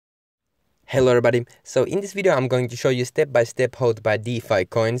Hello everybody, so in this video I'm going to show you step by step how to buy DeFi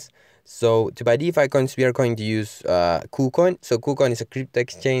coins. So to buy DeFi coins we are going to use KuCoin. So KuCoin is a crypto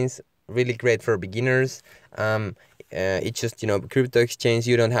exchange, really great for beginners. It's just, crypto exchange.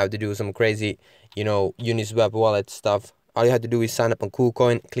 You don't have to do some crazy, Uniswap wallet stuff. All you have to do is sign up on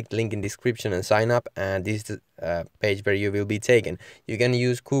KuCoin, click the link in description and sign up, and this is the page where you will be taken. You can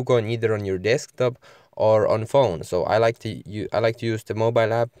use KuCoin either on your desktop or on phone. So I like to use the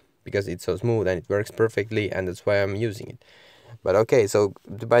mobile app because it's so smooth and it works perfectly, and that's why I'm using it. But okay, so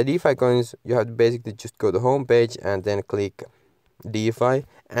to buy DeFi coins you have to basically just go to the home page and then click DeFi,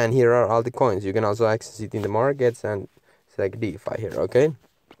 and here are all the coins. You can also access it in the markets and select DeFi here. Okay,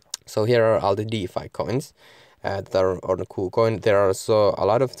 so here are all the DeFi coins that are on the KuCoin. There are also a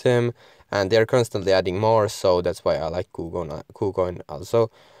lot of them and they're constantly adding more, so that's why I like KuCoin also.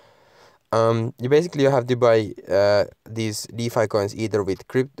 You have to buy these DeFi coins either with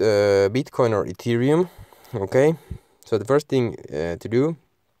Bitcoin or Ethereum. Okay, so the first thing to do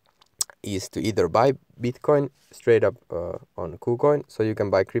is to either buy Bitcoin straight up on KuCoin. So you can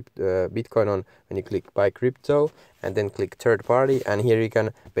buy Bitcoin on when you click buy crypto and then click third party, and here you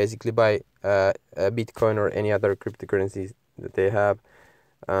can basically buy Bitcoin or any other cryptocurrencies that they have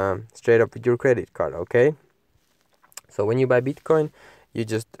straight up with your credit card. Okay, so when you buy Bitcoin you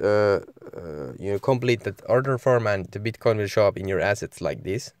just complete that order form and the Bitcoin will show up in your assets like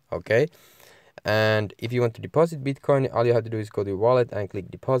this. Okay, and if you want to deposit Bitcoin, all you have to do is go to your wallet and click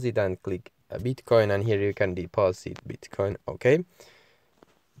deposit and click Bitcoin, and here you can deposit Bitcoin. Okay,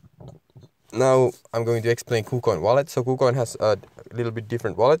 now I'm going to explain KuCoin wallet. So KuCoin has a little bit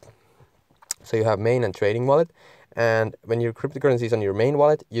different wallet. So you have main and trading wallet, and when your cryptocurrency is on your main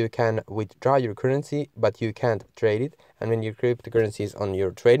wallet you can withdraw your currency but you can't trade it, and when your cryptocurrency is on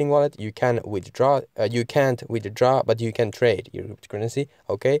your trading wallet you can't withdraw but you can trade your cryptocurrency.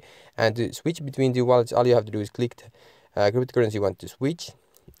 Okay, and to switch between the wallets all you have to do is click the cryptocurrency you want to switch,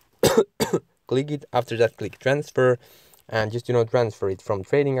 click it, after that click transfer, and just transfer it from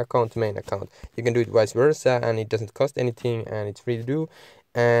trading account to main account. You can do it vice versa and it doesn't cost anything and it's free to do,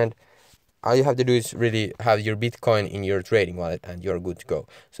 and all you have to do is really have your Bitcoin in your trading wallet and you're good to go.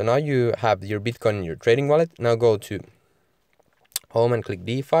 So now you have your Bitcoin in your trading wallet. Now go to home and click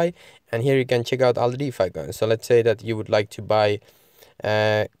DeFi, and here you can check out all the DeFi coins. So let's say that you would like to buy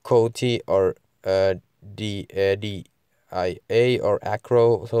COTI or DIA or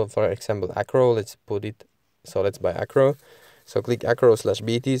Acro. So for example Acro, let's buy Acro. So click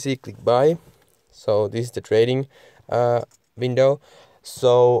Acro/BTC, click buy. So this is the trading window.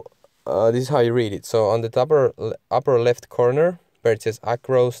 So this is how you read it. So on the upper left corner where it says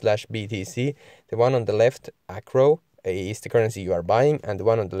Acro/BTC, the one on the left, Acro, is the currency you are buying, and the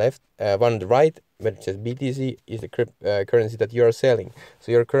one on the right where it says BTC is the currency that you are selling.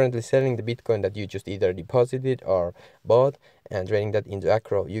 So you're currently selling the Bitcoin that you just either deposited or bought and trading that into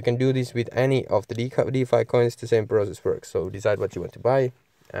Acro. You can do this with any of the DeFi coins. The same process works. So decide what you want to buy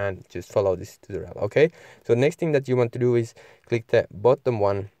and just follow this tutorial. Okay, so next thing that you want to do is click the bottom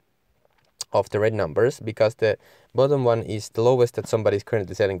one of the red numbers, because the bottom one is the lowest that somebody is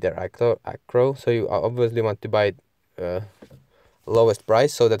currently selling their Acro. So you obviously want to buy lowest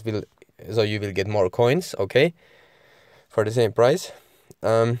price, so you will get more coins. Okay, for the same price.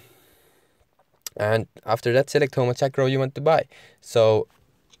 And after that select how much Acro you want to buy. So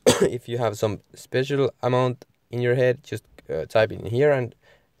if you have some special amount in your head, just type it in here and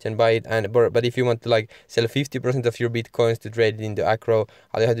can buy it. But if you want to sell 50% of your Bitcoins to trade it into Acro,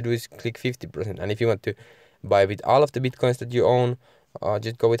 all you have to do is click 50%. And if you want to buy with all of the Bitcoins that you own,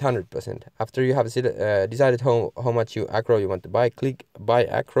 just go with 100%. After you have decided how much Acro you want to buy, click buy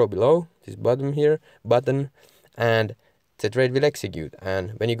Acro below this button, and the trade will execute.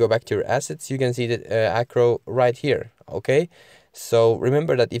 And when you go back to your assets, you can see that Acro right here. Okay, so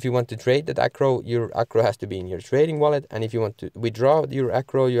remember that if you want to trade that Acro, your Acro has to be in your trading wallet, and if you want to withdraw your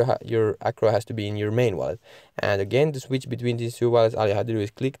Acro, your Acro has to be in your main wallet. And again, to switch between these two wallets, all you have to do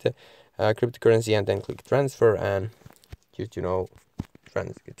is click the cryptocurrency and then click transfer, and just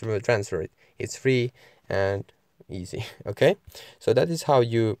transfer it. It's free and easy. Okay, so that is how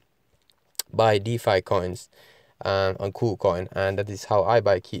you buy DeFi coins on KuCoin, and that is how I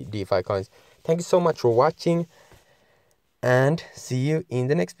buy DeFi coins. Thank you so much for watching, and see you in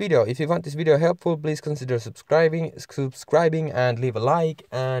the next video. If you found this video helpful, please consider subscribing and leave a like,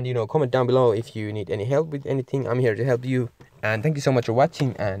 and comment down below if you need any help with anything. I'm here to help you, and thank you so much for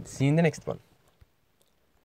watching, and see you in the next one.